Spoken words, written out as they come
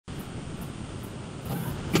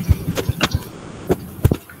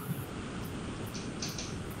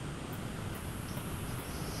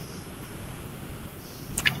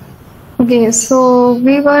Okay, so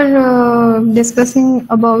we were discussing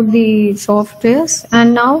about the softwares,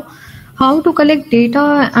 and now how to collect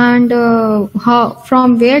data and how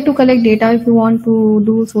from where to collect data if you want to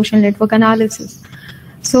do social network analysis.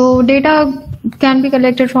 So data can be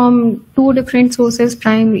collected from two different sources,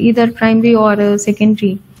 either primary or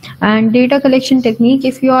secondary. And data collection technique,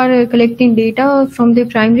 if you are collecting data from the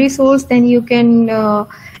primary source, then you can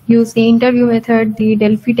use the interview method, the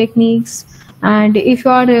Delphi techniques. And if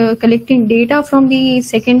you are collecting data from the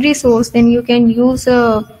secondary source, then you can use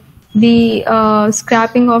the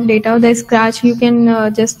scrapping of data, the scratch. You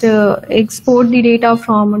can just export the data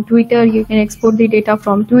from Twitter, you can export the data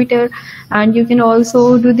from Twitter, and you can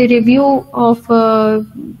also do the review of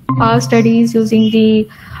past studies using the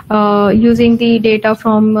data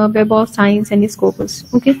from Web of Science and Scopus.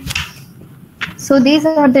 Okay, so these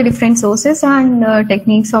are the different sources and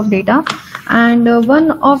techniques of data. And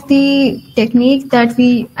one of the method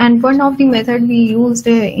we used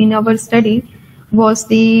in our study was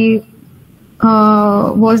the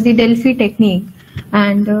Delphi technique,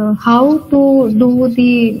 and how to do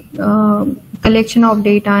the collection of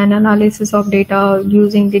data and analysis of data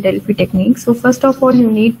using the Delphi technique. So first of all,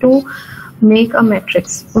 you need to make a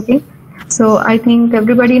matrix. Okay, so I think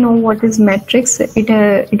everybody know what is matrix.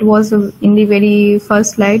 It was in the very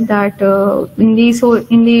first slide that in the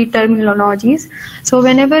terminologies. So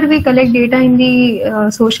whenever we collect data in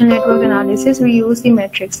the social network analysis, we use the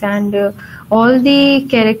matrix, and all the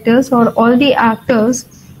characters or all the actors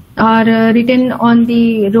are written on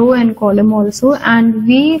the row and column also, and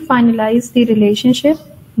we finalize the relationship.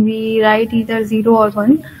 We write either 0 or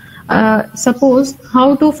 1. Suppose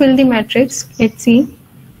how to fill the matrix. Let's see.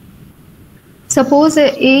 Suppose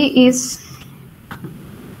A is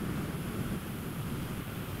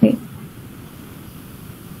okay.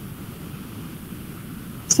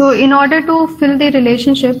 So in order to fill the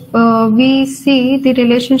relationship, we see the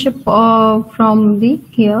relationship from the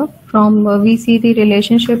here. We see the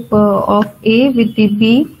relationship of A with the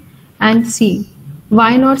B and C.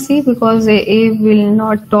 Why not C? Because A will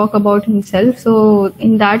not talk about himself. So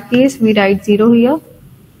in that case, we write 0 here.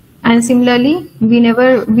 And similarly, we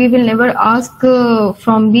will never ask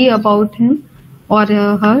from B about him or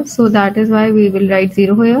her. So that is why we will write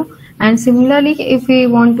 0 here. And similarly, if we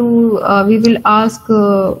want to, we will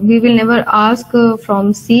never ask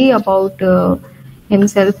from C about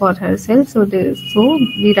himself or herself. So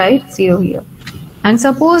we write 0 here. And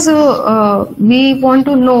suppose we want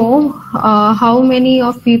to know how many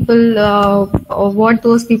of people or what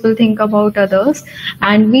those people think about others,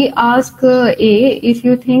 and we ask A if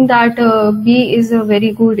you think that B is a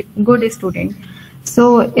very good student.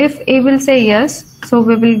 So if A will say yes, so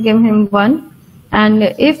we will give him 1, and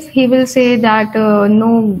if he will say that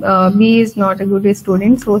no, B is not a good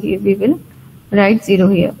student, so we will write 0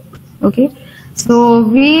 here. Okay. So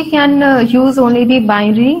we can use only the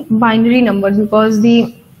binary number, because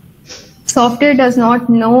the software does not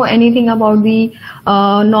know anything about the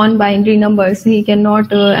non-binary numbers. He cannot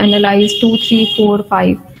analyze 2, 3, 4,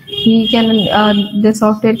 5. The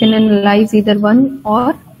software can analyze either 1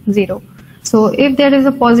 or 0. So if there is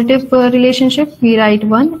a positive relationship, we write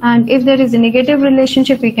 1, and if there is a negative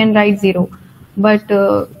relationship, we can write 0. But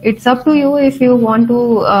it's up to you. If you want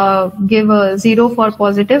to give a 0 for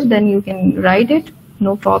positive, then you can write it,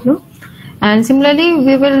 no problem. And similarly,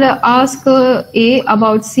 we will ask A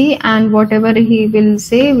about C, and whatever he will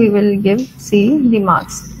say, we will give C the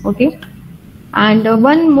marks. Okay. And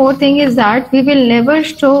one more thing is that we will never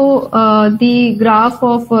show the graph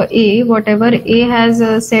of A, whatever A has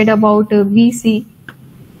said about BC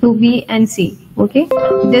to B and C. Okay,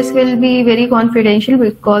 this will be very confidential,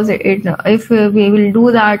 because if we will do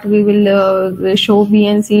that, we will show B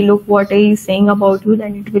and C, look what A is saying about you,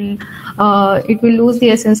 then it will lose the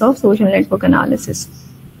essence of social network analysis.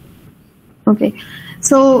 Okay,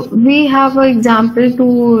 so we have an example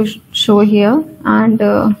to show here, and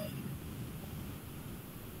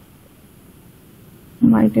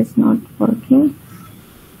why it is not working.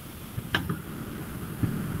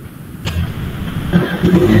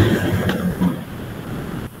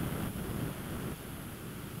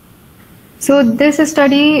 So this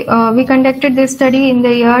study, we conducted this study in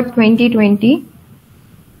the year 2020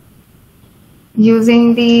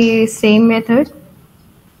 using the same method.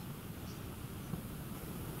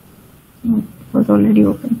 It was already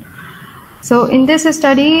open. So in this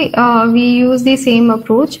study, we use the same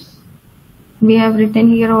approach. We have written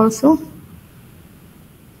here also.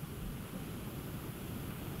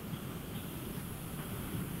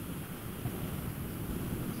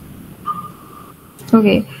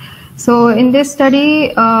 Okay. So in this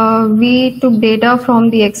study, we took data from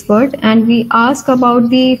the expert and we asked about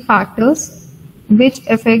the factors which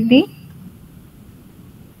affect the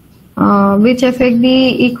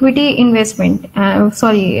equity investment.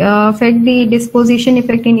 Affect the disposition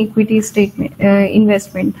effect in equity statement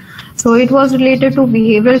investment. So it was related to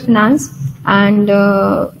behavioral finance, and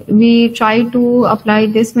we tried to apply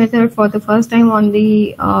this method for the first time on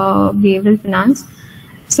the behavioral finance.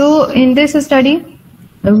 So in this study,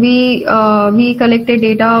 we collected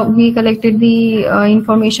data. We collected the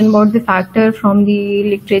information about the factor from the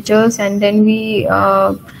literatures, and then we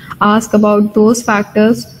asked about those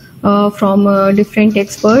factors from different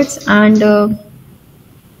experts, and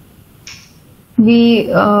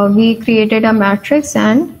we created a matrix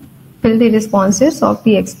and filled the responses of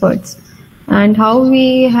the experts. And how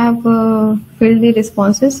we have filled the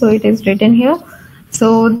responses, so it is written here.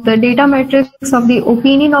 So the data matrix of the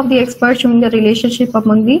opinion of the expert showing the relationship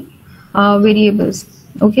among the variables.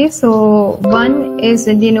 Okay, so 1 is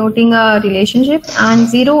denoting a relationship and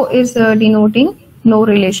 0 is denoting no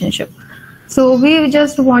relationship. So we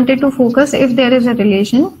just wanted to focus if there is a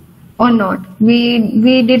relation or not.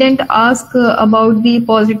 We didn't ask about the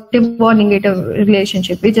positive or negative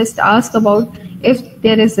relationship. We just asked about if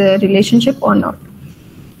there is a relationship or not.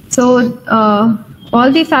 So all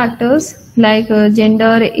the factors like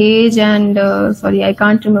gender, age, and sorry, I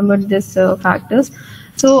can't remember this factors.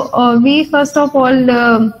 So we first of all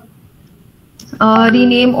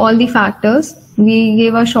rename all the factors. We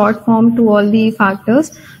gave a short form to all the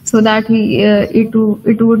factors so that it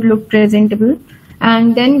would look presentable,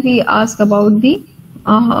 and then we ask about the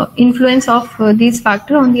influence of these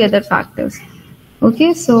factors on the other factors.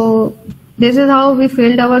 Okay, so this is how we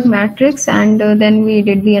filled our matrix, and then we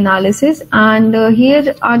did the analysis, and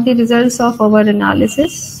here are the results of our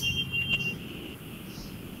analysis.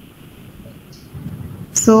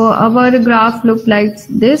 So our graph looked like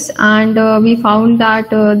this, and we found that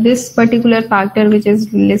this particular factor, which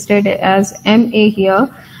is listed as MA here,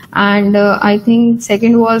 and I think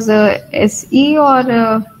second was SE,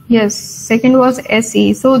 or yes, second was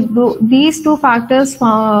SE. So these two factors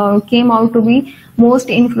came out to be most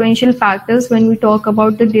influential factors when we talk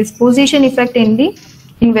about the disposition effect in the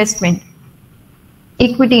investment,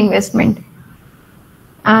 equity investment.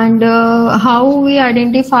 And how we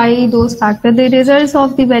identify those factors. The results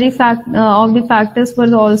of the factors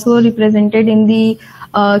were also represented in the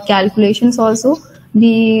calculations also.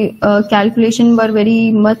 The calculation were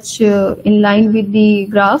very much in line with the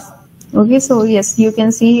graph. Okay, so yes, you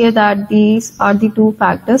can see here that these are the two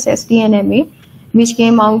factors, ST and MA, which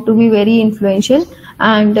came out to be very influential,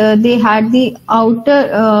 and they had the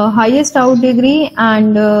highest out degree.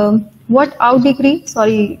 And what out degree?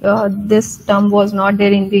 Sorry, this term was not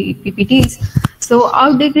there in the PPTs. So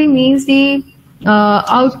out degree means the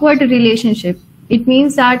outward relationship. It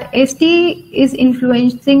means that ST is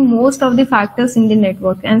influencing most of the factors in the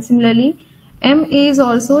network, and similarly MA is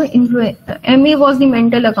also MA was the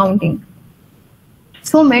mental accounting.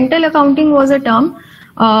 So mental accounting was a term,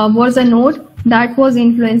 was a node that was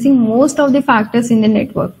influencing most of the factors in the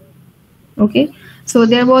network. Okay, so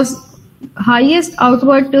there was highest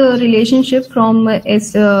outward relationship from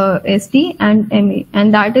ST and MA,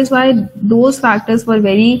 and that is why those factors were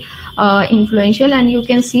very influential, and you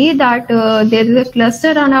can see that there is a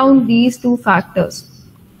cluster around these two factors.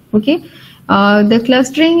 Okay, the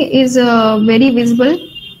clustering is very visible.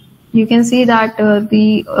 You can see that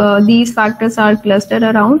these factors are clustered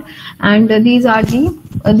around, and these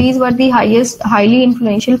were the highly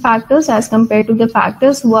influential factors as compared to the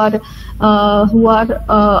factors who are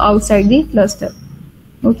outside the cluster.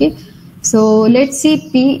 Okay, so let's see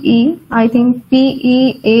PE. I think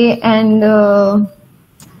PE, A, and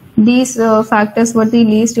these factors were the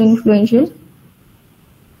least influential.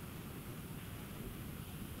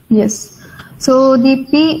 Yes, so the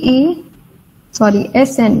PE, sorry,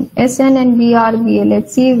 SN and VRVA.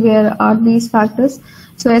 Let's see where are these factors.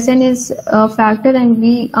 So SN is a factor, and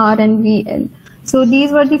VR and VL. So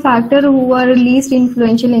these were the factors who were least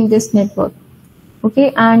influential in this network.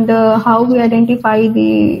 Okay, and how we identify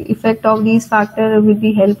the effect of these factors with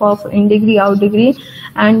the help of in degree, out degree,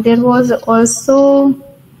 and there was also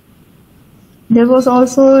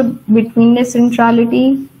betweenness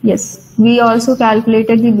centrality. Yes, we also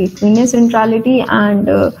calculated the betweenness centrality, and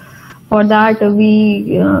for that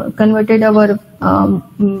we converted our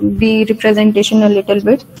the representation a little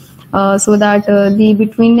bit so that the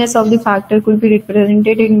betweenness of the factor could be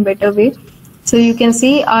represented in better way. So you can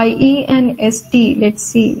see IE and ST. Let's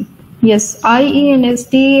see. Yes, IE and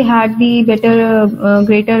ST had the better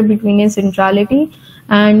greater betweenness centrality,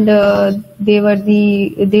 and they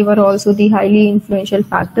were also the highly influential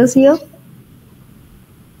factors here.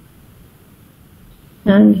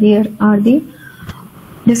 And here are the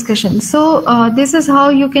discussions. So this is how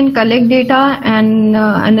you can collect data and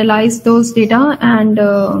analyze those data and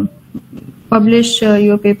publish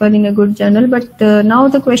your paper in a good journal. But now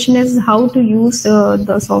the question is how to use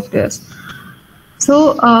the softwares.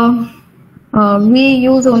 So we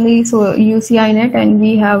use only UCINET, and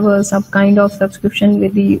we have some kind of subscription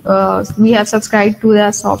with the we have subscribed to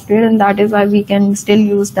that software, and that is why we can still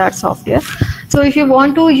use that software. So if you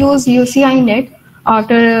want to use UCINET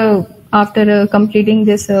after completing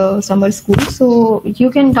this summer school, so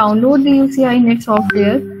you can download the UCINET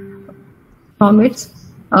software from its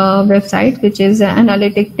website, which is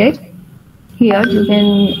Analytic-Tech. Here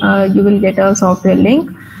you will get a software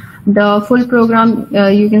link. The full program,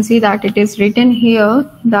 you can see that it is written here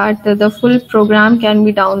that the full program can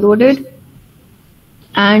be downloaded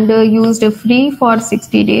and used free for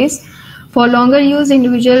 60 days. For longer use,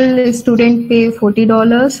 individual student pay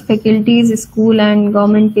 $40, faculties, school and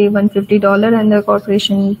government pay $150, and the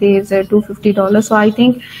corporation pays $250. So I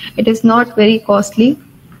think it is not very costly.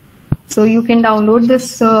 So you can download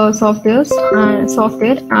this software,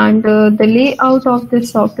 and the layout of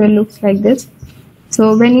this software looks like this.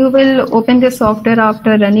 So when you will open this software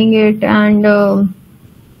after running it and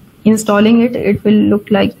installing it, it will look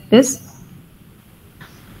like this.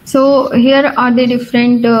 So here are the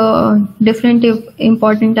different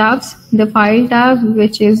important tabs. The file tab,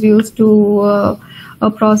 which is used to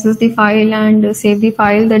process the file and save the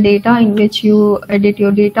file, the data in which you edit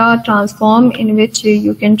your data, transform in which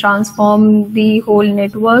you can transform the whole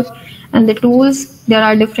network, and the tools. There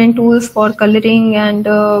are different tools for coloring and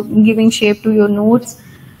giving shape to your notes.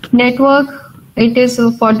 Network, it is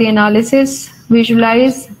for the analysis.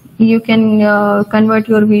 Visualize, you can convert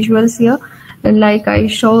your visuals here. Like I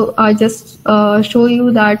just show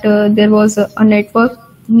you that there was a network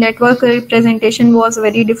representation was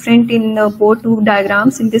very different in both two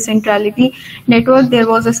diagrams. In the centrality network, there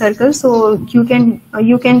was a circle, so you can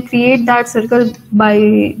create that circle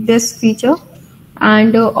by this feature.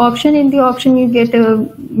 And in the option you get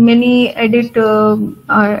many edit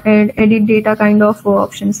data kind of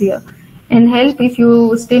options here. And help, if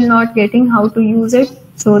you still not getting how to use it,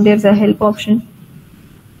 so there's a help option.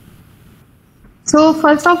 So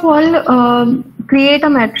first of all, create a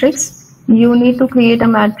matrix. You need to create a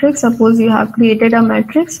matrix. Suppose you have created a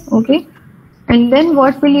matrix, okay? And then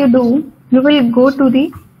what will you do? You will go to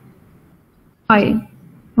the file,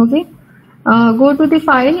 okay? Go to the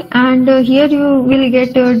file, and here you will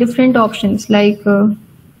get different options like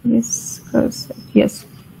yes.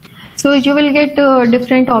 So you will get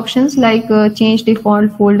different options like change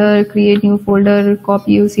default folder, create new folder,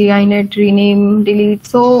 copy UCINET, rename, delete.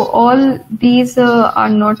 So all these are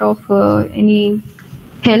not of any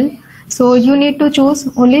help. So you need to choose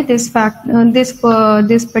only this particular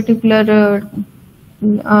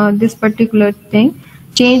thing.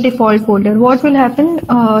 Change default folder. What will happen?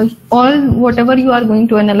 Whatever you are going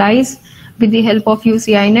to analyze with the help of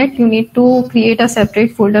UCINET, you need to create a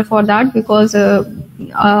separate folder for that, because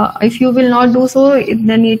if you will not do so,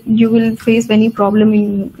 then you will face any problem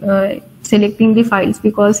in selecting the files,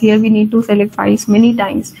 because here we need to select files many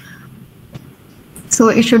times. So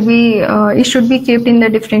it should be kept in the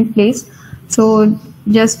different place. So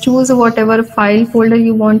just choose whatever file folder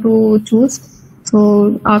you want to choose.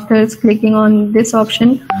 So after clicking on this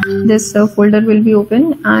option, this folder will be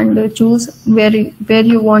open, and choose where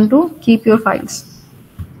you want to keep your files.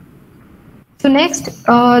 So next,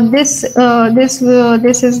 this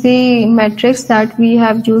is the matrix that we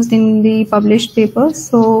have used in the published paper.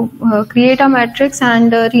 So create a matrix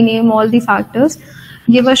and rename all the factors.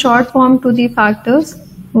 Give a short form to the factors.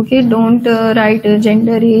 Okay, don't write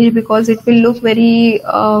gender, age, because it will look very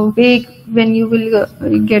vague when you will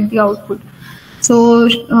get the output. So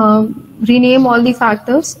rename all the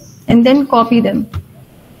factors and then copy them.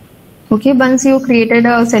 Okay, once you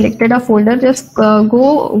selected a folder, just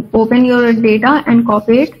go open your data and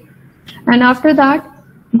copy it, and after that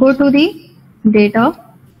go to the data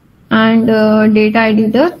and data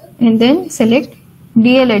editor, and then select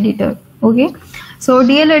DL editor. Okay, so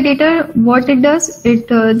DL editor, what it does, it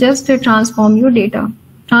just transform your data.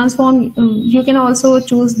 You can also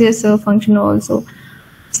choose this function also.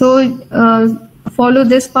 So follow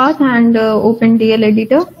this path and open DL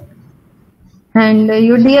editor, and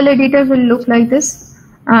your DL editor will look like this,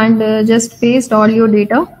 and just paste all your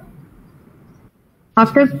data.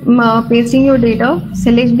 After pasting your data,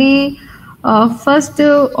 select the first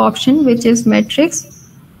option, which is matrix,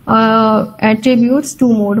 attributes 2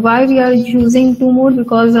 mode. Why we are using 2 mode?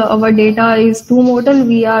 Because our data is 2 modal.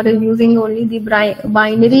 We are using only the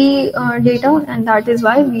binary data, and that is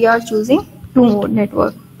why we are choosing 2 mode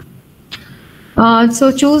network.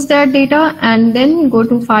 So choose that data and then go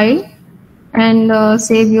to file and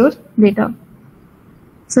save your data.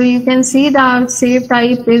 So you can see that save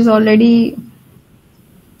type is already,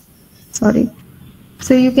 sorry.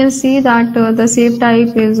 So you can see that the save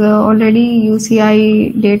type is already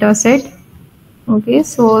UCI data set. Okay,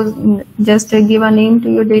 so just give a name to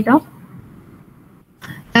your data.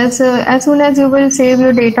 As soon as you will save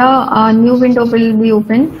your data, a new window will be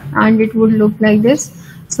open and it would look like this.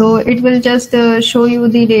 So it will just show you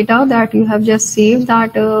the data that you have just saved,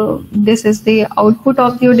 that this is the output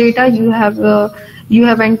of your data. You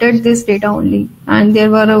have entered this data only, and there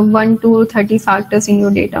were 1 to 30 factors in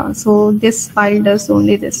your data. So this file does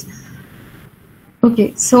only this.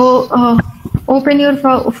 Okay, so open your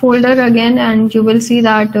folder again, and you will see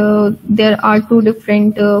that there are 2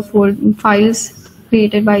 different files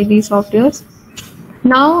created by these softwares.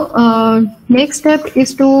 Now, next step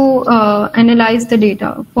is to analyze the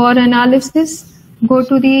data. For analysis, go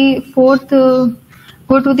to the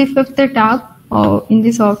fifth tab in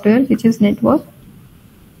the software, which is network.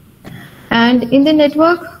 And in the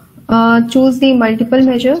network, choose the multiple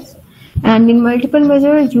measures. And in multiple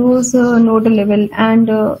measure, use nodal level. And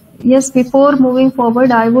yes, before moving forward,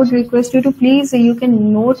 I would request you to please, you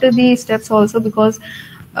can note the steps also, because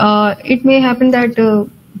it may happen that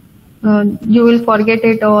you will forget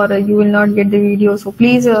it or you will not get the video. So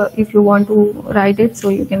please, if you want to write it, so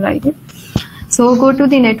you can write it. So go to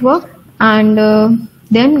the network and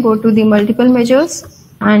then go to the multiple measures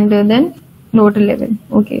and then nodal level.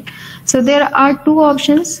 Okay, so there are 2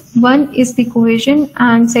 options. One is the cohesion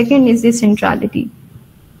and second is the centrality.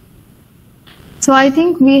 So I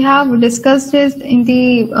think we have discussed this in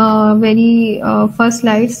the very first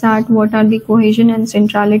slides, that what are the cohesion and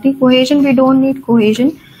centrality. Cohesion, we don't need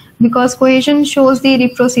cohesion, because cohesion shows the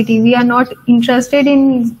reciprocity. We are not interested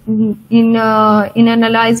in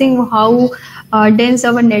analyzing how dense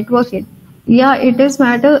our network is. Yeah, it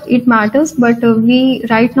matters, but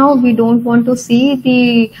right now we don't want to see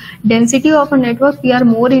the density of a network. We are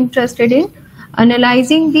more interested in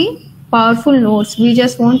analyzing the powerful nodes. We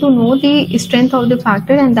just want to know the strength of the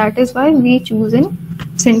factor, and that is why we choose in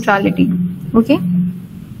centrality. Okay.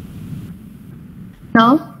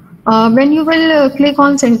 Now, when you will click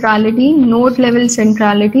on centrality, node level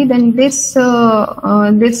centrality, then this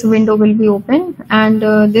window will be open, and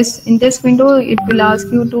in this window it will ask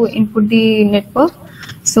you to input the network.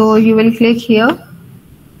 So you will click here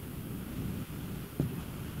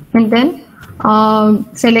and then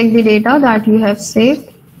select the data that you have saved.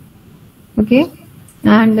 Okay,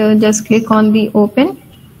 and just click on the open.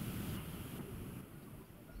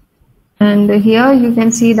 And here you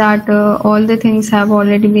can see that all the things have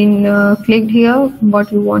already been clicked here,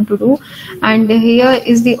 what you want to do. And here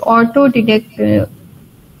is the auto detect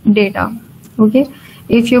data. Okay,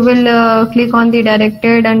 if you will click on the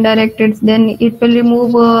directed, undirected, then it will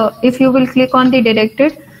remove, if you will click on the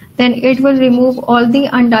directed, then it will remove all the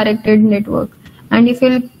undirected network. And if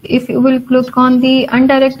you will click on the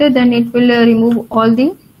undirected, then it will remove all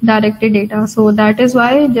the directed data. So that is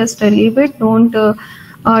why just leave it.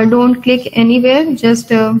 Don't click anywhere.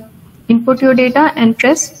 Just input your data and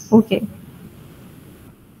press OK.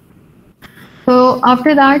 So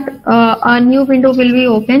after that, a new window will be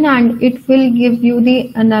open and it will give you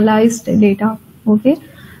the analyzed data. Okay,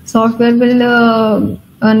 software will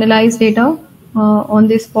analyze data on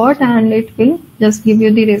the spot, and it will just give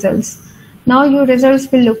you the results. Now your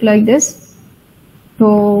results will look like this.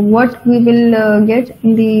 So what we will get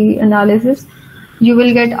in the analysis, you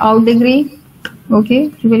will get out degree.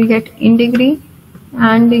 Okay, you will get in degree,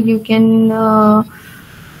 and you can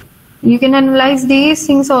analyze these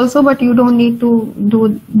things also, but you don't need to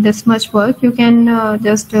do this much work. You can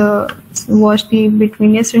just watch the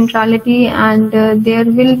betweenness centrality, and there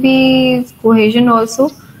will be cohesion also.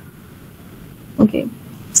 Okay,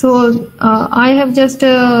 so I have just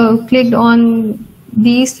clicked on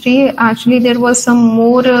these 3. Actually, there was some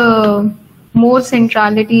more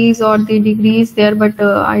centralities or the degrees there, but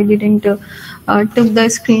I didn't took the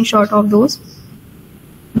screenshot of those.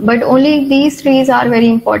 But only these 3 are very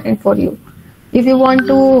important for you. If you want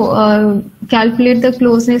to calculate the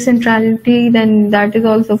closeness centrality, then that is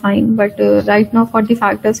also fine. But right now for the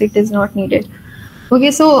factors, it is not needed.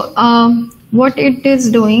 Okay, so what it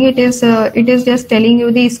is doing, it is just telling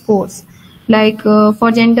you the scores. Like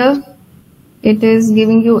for gender, it is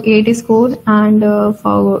giving you 8 score, and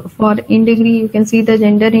for in degree, you can see the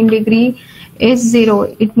gender in degree is 0.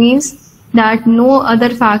 It means that no other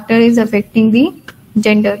factor is affecting the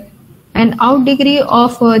gender. And out degree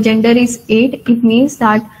of gender is 8. It means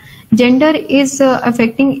that gender is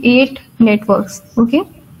affecting 8 networks. Okay.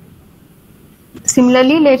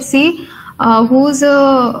 Similarly, let's see whose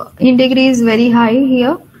in degree is very high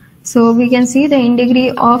here. So we can see the in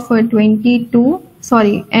degree of 22,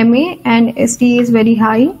 sorry, MA and ST is very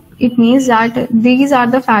high. It means that these are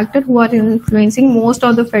the factors who are influencing most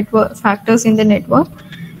of the factors in the network.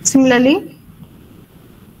 Similarly,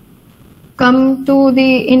 come to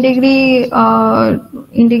the in degree.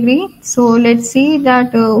 So let's see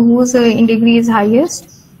that whose in degree is highest.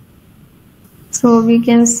 So we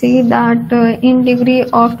can see that in degree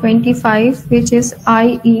of 25, which is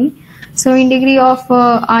IE. So in degree of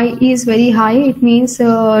IE is very high. It means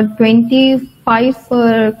 25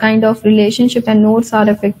 kind of relationship and nodes are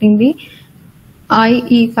affecting the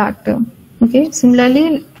IE factor. Okay.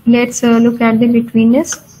 Similarly, let's look at the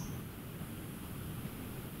betweenness.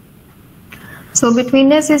 So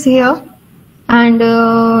betweenness is here, and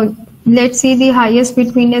let's see the highest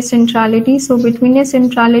betweenness centrality. So betweenness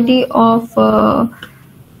centrality of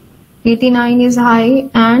 89 is high,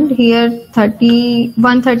 and here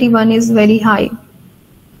 131 is very high.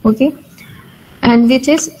 Okay, and which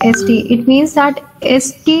is ST. It means that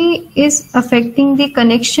ST is affecting the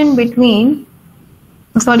connection between,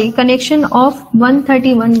 connection of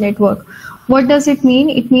 131 network. What does it mean?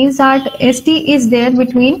 It means that ST is there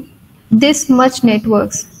between this much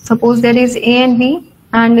networks. Suppose there is A and B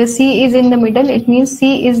and C is in the middle. It means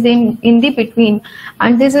C is in the between,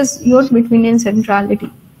 and this is your between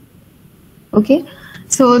centrality. Okay,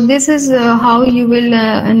 so this is how you will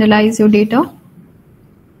analyze your data.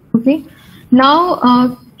 Okay,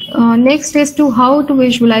 now next is to how to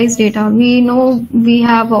visualize data. We know we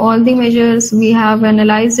have all the measures, we have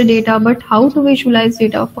analyzed the data, but how to visualize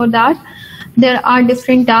data? For that, there are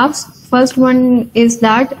different tabs. First one is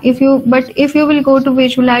that if you will go to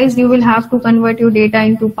visualize, you will have to convert your data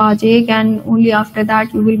into PAJEC, and only after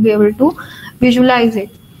that you will be able to visualize it.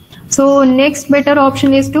 So next better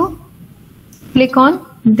option is to click on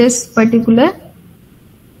this particular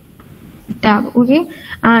tab. Okay,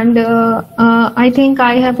 and I think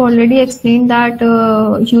I have already explained that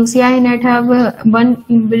UCINET have one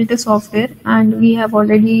inbuilt software, and we have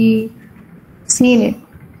already seen it.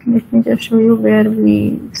 Let me just show you where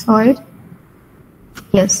we saw it.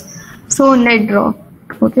 Yes, so NetDraw.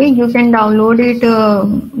 Okay, you can download it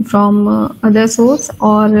from other source,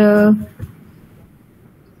 or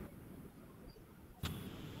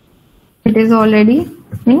it is already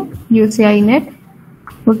in UCINET.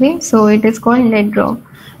 Okay, so it is called NetDraw.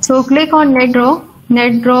 So click on NetDraw.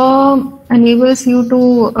 NetDraw enables you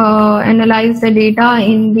to analyze the data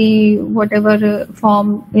in the whatever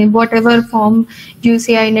form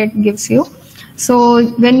UCINET gives you. So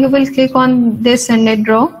when you will click on this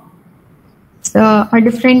NetDraw, a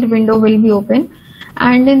different window will be open,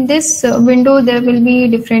 and in this window there will be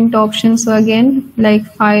different options. So again, like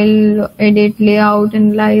file, edit, layout,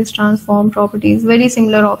 analyze, transform, properties, very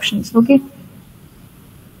similar options. Okay,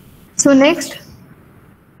 so next,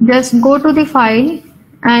 just go to the file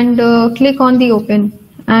and click on the open,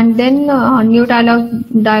 and then a new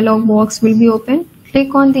dialog box will be open.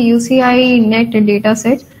 Click on the UCINET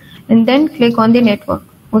dataset and then click on the network.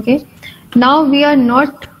 Okay, now we are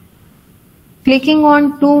not clicking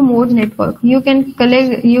on 2-mode network. You can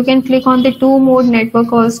click on the 2-mode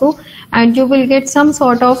network also, and you will get some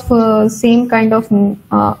sort of same kind of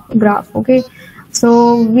graph. Okay,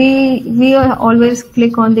 so we always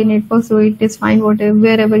click on the network, so it is fine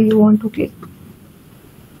wherever you want to click.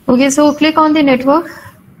 Okay, so click on the network,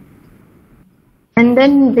 and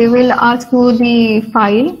then they will ask you the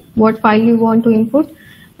file, what file you want to input,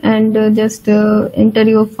 and just enter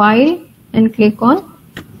your file and click on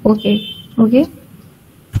OK. Okay,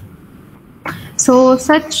 so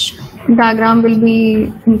such diagram will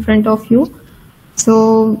be in front of you.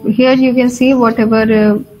 So here you can see whatever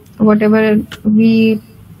we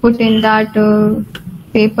put in that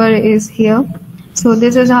paper is here. So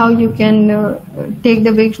this is how you can take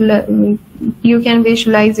the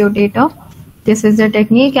visualize your data. This is the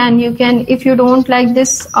technique, and you can, if you don't like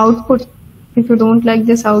this output,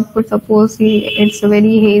 suppose it's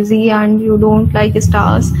very hazy and you don't like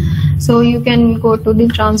stars, so you can go to the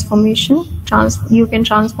transformation. You can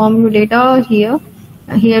transform your data here.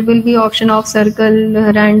 Here will be option of circle,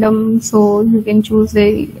 random, so you can choose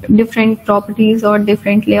the different properties or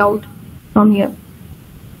different layout from here.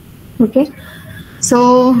 Okay,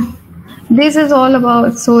 so this is all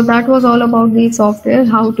about, so that was all about the software,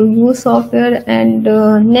 how to use software. And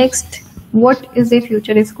next what is the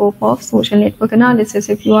future scope of social network analysis.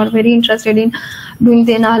 If you are very interested in doing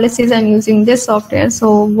the analysis and using this software,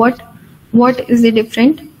 so what is the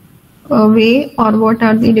different way, or what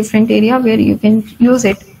are the different area where you can use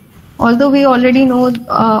it? Although we already know,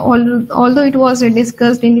 although it was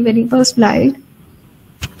discussed in the very first slide.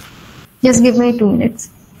 Just give me 2 minutes.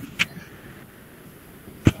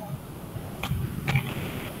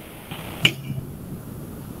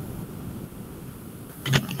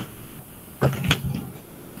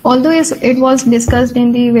 Although it was discussed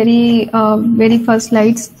in the very first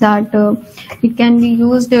slides that it can be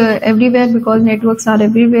used everywhere because networks are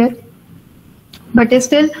everywhere, but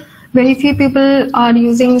still very few people are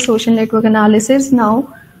using social network analysis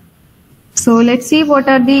now. So let's see what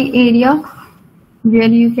are the area where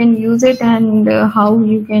you can use it, and how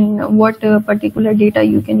you can, what particular data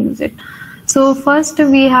you can use it. So first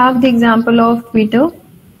we have the example of Twitter.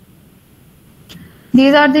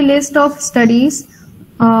 These are the list of studies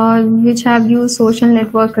which have used social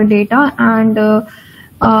network data, and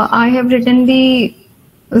I have written the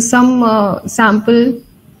sample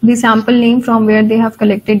name from where they have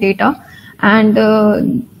collected data, and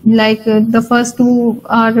the first 2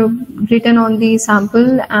 are written on the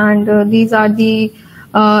sample, and these are the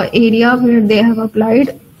area where they have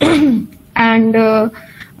applied and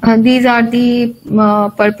these are the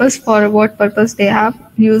purpose, for what purpose they have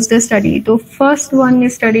used the study. So first one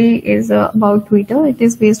study is about Twitter. It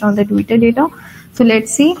is based on the Twitter data. So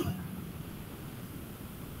let's see.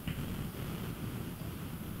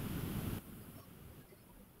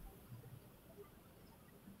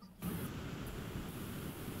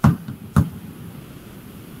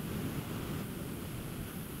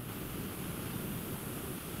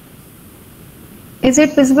 Is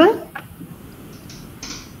it visible?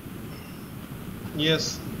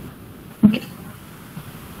 Yes. Okay.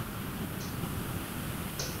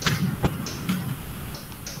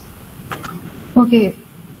 Okay.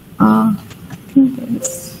 I think there is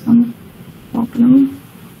some problem.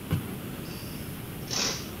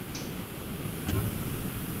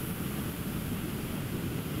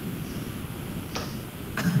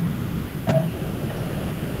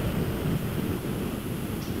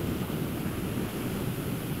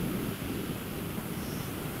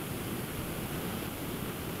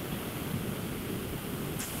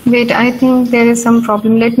 Wait, I think there is some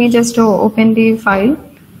problem. Let me just open the file.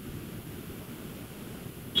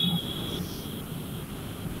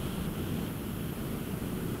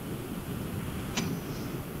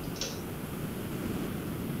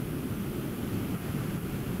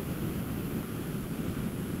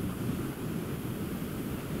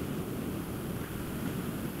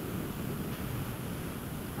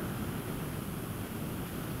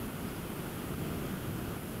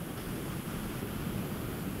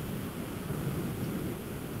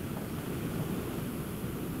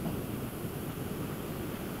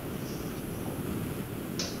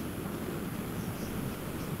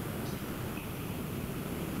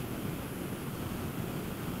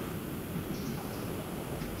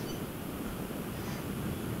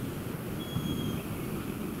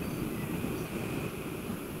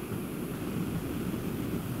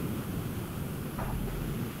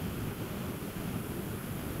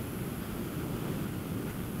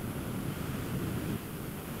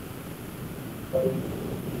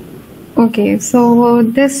 Okay, so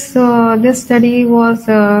this study was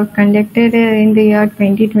conducted in the year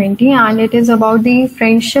 2020, and it is about the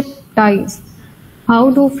friendship ties.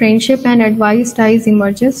 How do friendship and advice ties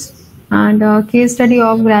emerges? And case study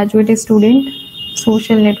of graduate student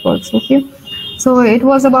social networks. Okay, so it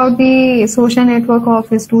was about the social network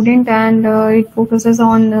of a student, and it focuses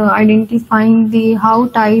on identifying the how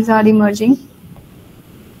ties are emerging.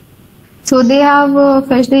 So they have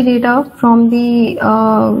fetched the data from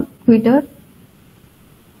the Twitter,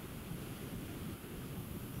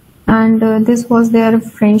 and this was their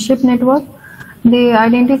friendship network. They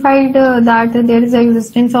identified that there is the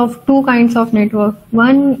existence of 2 kinds of network.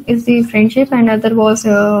 One is the friendship, and other was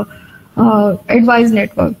advice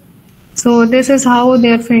network. So this is how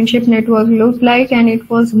their friendship network looked like, and it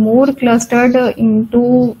was more clustered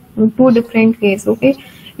into 2 different ways. Okay,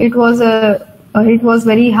 it was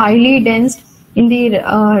very highly dense in the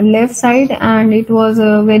left side, and it was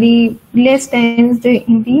very less dense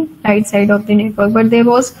in the right side of the network, but there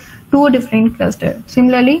was 2 different clusters.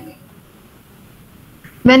 Similarly,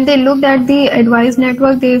 when they looked at the advice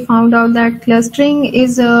network, they found out that clustering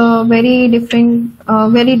is very different,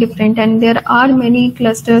 and there are many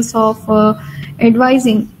clusters of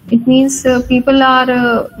advising. It means people are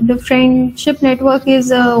the friendship network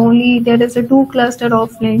is only there is a 2 cluster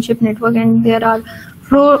of friendship network, and there are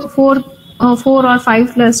four 4 or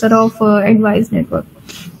 5 cluster of advice network.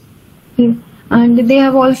 Okay. And they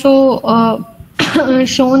have also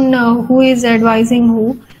shown who is advising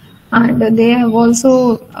who, and they have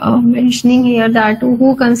also mentioning here that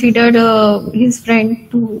who considered his friend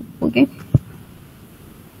to. Okay.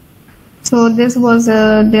 So this was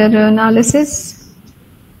their analysis,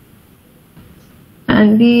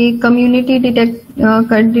 and the community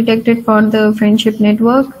detected for the friendship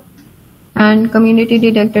network, and community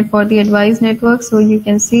detected for the advice network. So you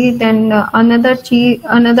can see then another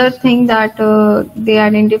thing that they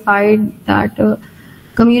identified, that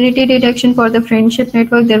community detection for the friendship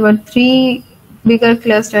network, there were 3 bigger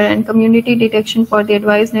cluster, and community detection for the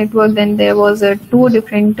advice network, then there was 2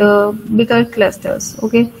 different bigger clusters.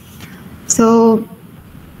 Okay, so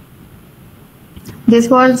this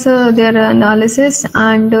was their analysis,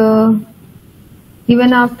 and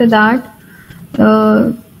even after that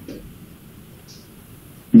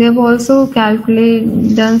they've also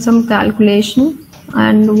done some calculation,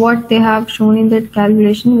 and what they have shown in that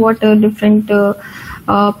calculation, what different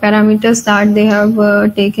parameters that they have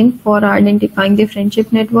taken for identifying the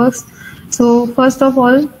friendship networks. So first of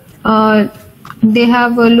all, they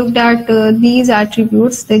have looked at these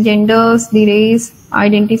attributes: the genders, the race,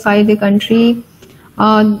 identify the country.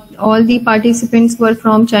 All the participants were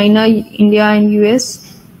from China, India, and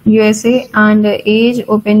USA, and age,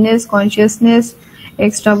 openness, consciousness,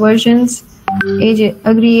 extroversions, age,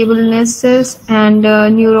 agreeablenesses, and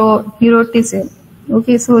neuroticism.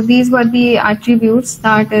 Okay, so these were the attributes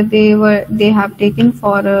that they have taken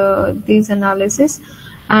for this analysis,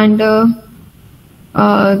 and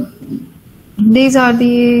these are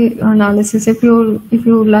the analysis. If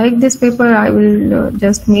you like this paper, I will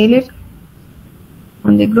just mail it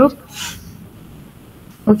on the group.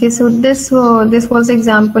 Okay, so this was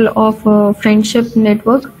example of friendship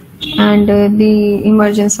network and the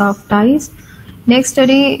emergence of ties. Next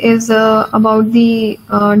study is about the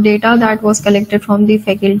data that was collected from the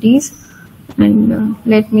faculties, and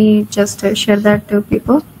let me just share that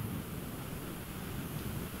paper.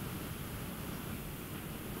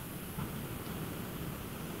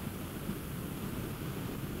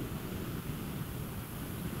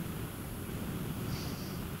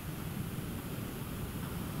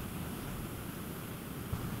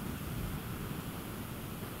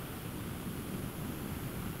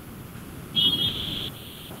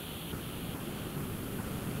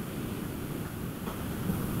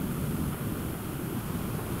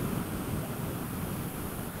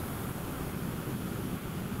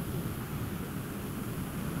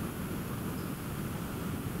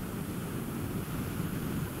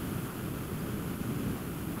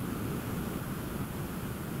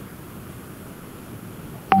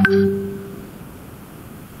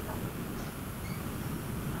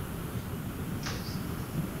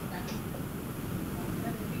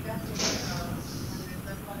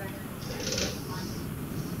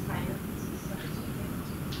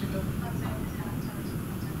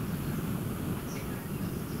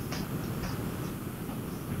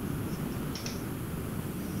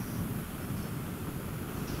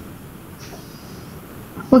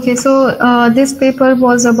 Okay, so this paper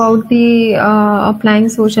was about the applying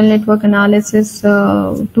social network analysis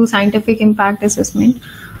to scientific impact assessment.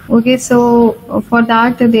 Okay, so for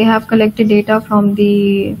that they have collected data from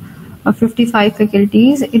the 55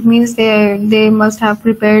 faculties. It means they must have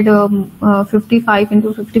prepared 55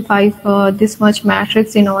 into 55 this much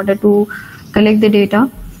matrix in order to collect the data,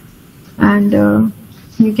 and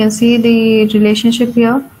you can see the relationship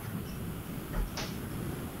here.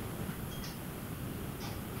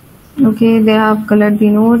 Okay, they have colored the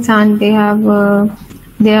notes, and they have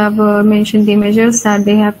mentioned the measures that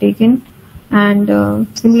they have taken, and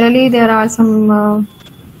similarly there are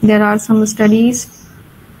some studies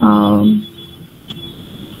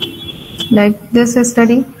like this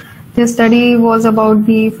study. This study was about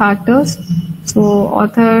the factors. So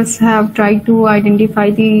authors have tried to identify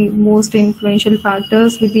the most influential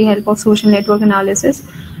factors with the help of social network analysis,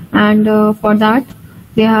 and for that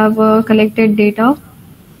they have collected data.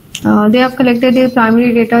 They have collected their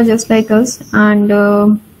primary data just like us, and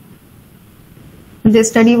this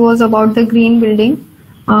study was about the green building.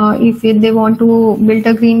 If they want to build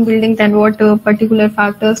a green building, then what particular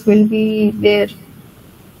factors will be there.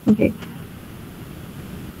 Okay.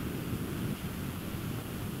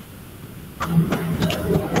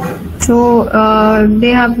 So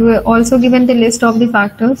they have also given the list of the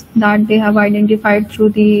factors that they have identified through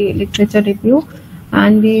the literature review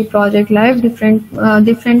and the project life.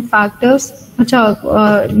 Different factors.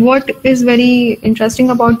 What is very interesting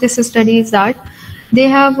about this study is that they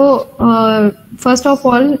have first of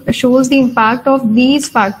all shows the impact of these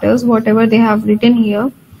factors, whatever they have written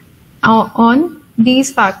here, on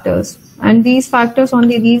these factors, and these factors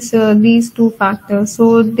only these two factors.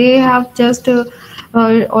 So they have just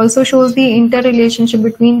also shows the interrelationship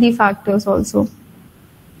between the factors also.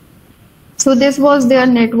 So this was their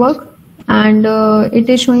network, and it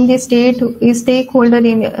is showing the stakeholder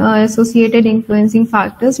associated influencing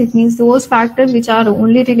factors. It means those factors which are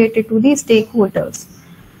only related to the stakeholders.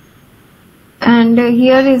 And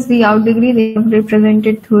here is the out degree they have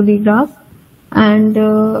represented through the graph, and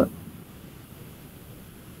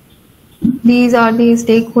these are the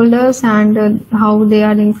stakeholders and how they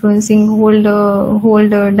are influencing whole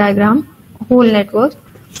diagram, whole network.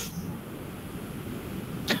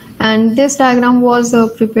 And this diagram was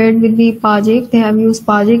prepared with the Pajek. They have used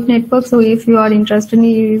Pajek network. So if you are interested in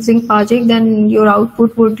using Pajek, then your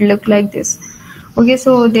output would look like this. Okay,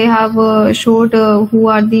 so they have showed who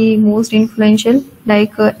are the most influential,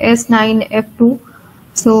 like S9, F2.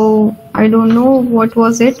 So I don't know what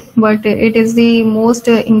was it, but it is the most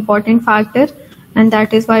important factor, and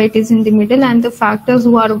that is why it is in the middle. And the factors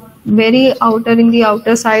who are very outer in the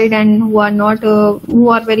outer side and who are not who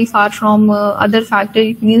are very far from other factor,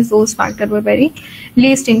 it means those factors were very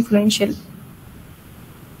least influential.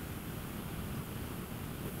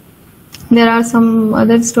 There are some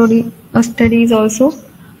other studies also,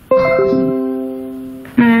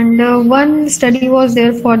 and one study was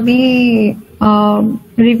there for the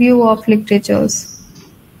review of literatures.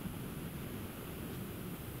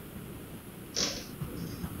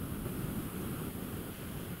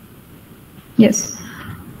 Yes.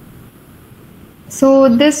 So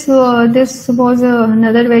this was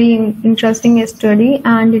another very interesting study,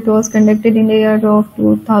 and it was conducted in the year of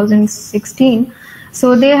 2016.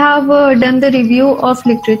 So they have done the review of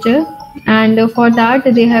literature, and for that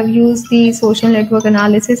they have used the social network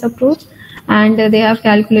analysis approach, and they have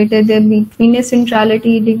calculated the betweenness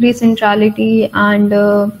centrality, degree centrality, and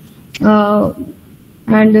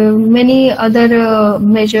many other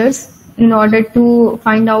measures in order to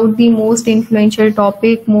find out the most influential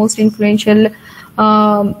topic, the most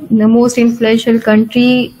influential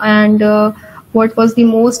country, and what was the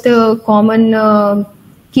most common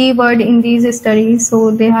keyword in these studies.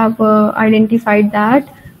 So they have identified that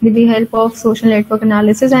with the help of social network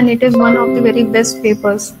analysis, and it is one of the very best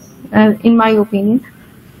papers in my opinion.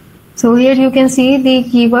 So here you can see the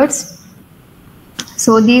keywords.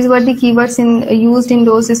 So these were the keywords used in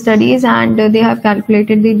those studies, and they have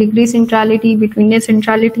calculated the degree centrality, betweenness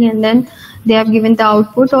centrality, and then they have given the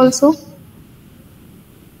output also,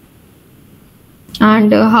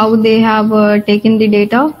 and how they have taken the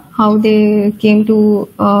data, how they came to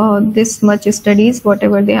this much studies,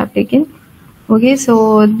 whatever they have taken. Okay,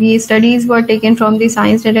 so the studies were taken from the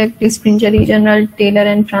Science Direct, Springer Journal, Taylor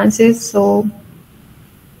and Francis. So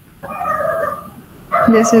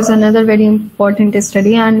this is another very important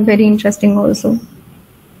study and very interesting also.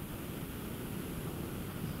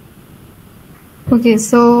 Okay,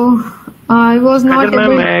 so I was not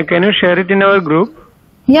able. Ma'am, can you share it in our group?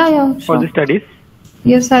 Yeah, sure. For the studies.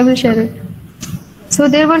 Yes, I will share it. So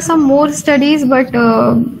there were some more studies, but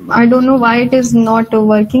I don't know why it is not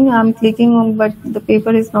working. I'm clicking on, but the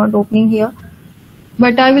paper is not opening here.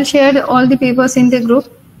 But I will share all the papers in the group,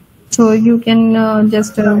 so you can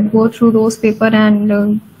just go through those papers and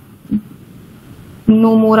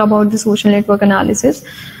know more about the social network analysis.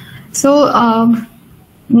 So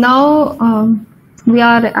now we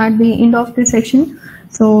are at the end of this section.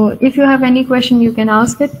 So if you have any question, you can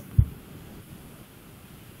ask it.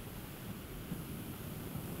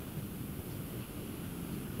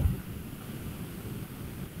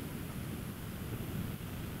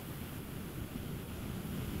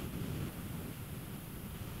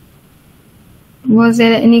 Was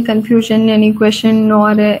there any confusion, any question,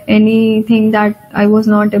 or anything that I was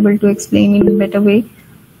not able to explain in a better way?